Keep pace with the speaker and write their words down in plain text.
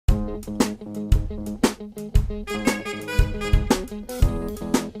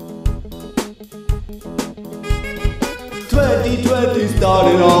2020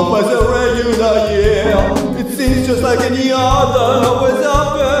 started off as a regular year. It seems just like any other, always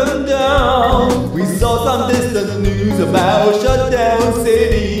up and down. We saw some distant news about shutdown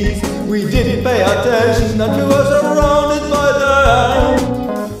cities. We didn't pay attention and we were surrounded by them.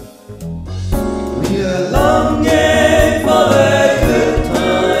 We are longing for the good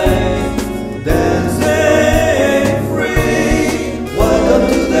times, dancing free. Welcome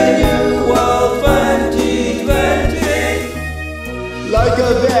to the new world 2020. Like a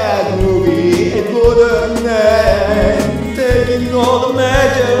bad movie, it wouldn't end. Taking all the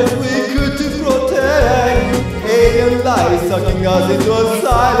measures we could to protect. Alien life sucking us into a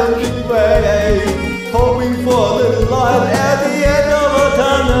silent way. Hoping for the light at the end of a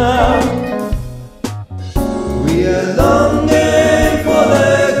tunnel. We are longing for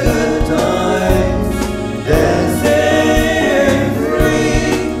the good times, dancing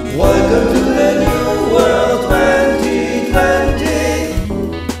free. Welcome to the new world 2020.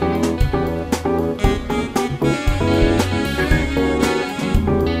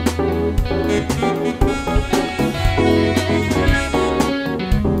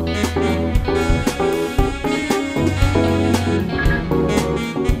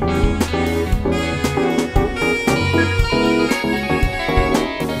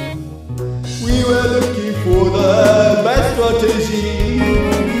 We were looking for the best strategy,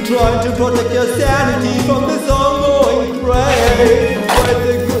 trying to protect your sanity from this ongoing craze.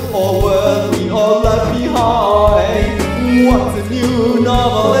 Whether good or worse, we all left behind. What's the new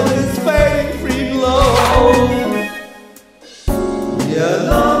novel?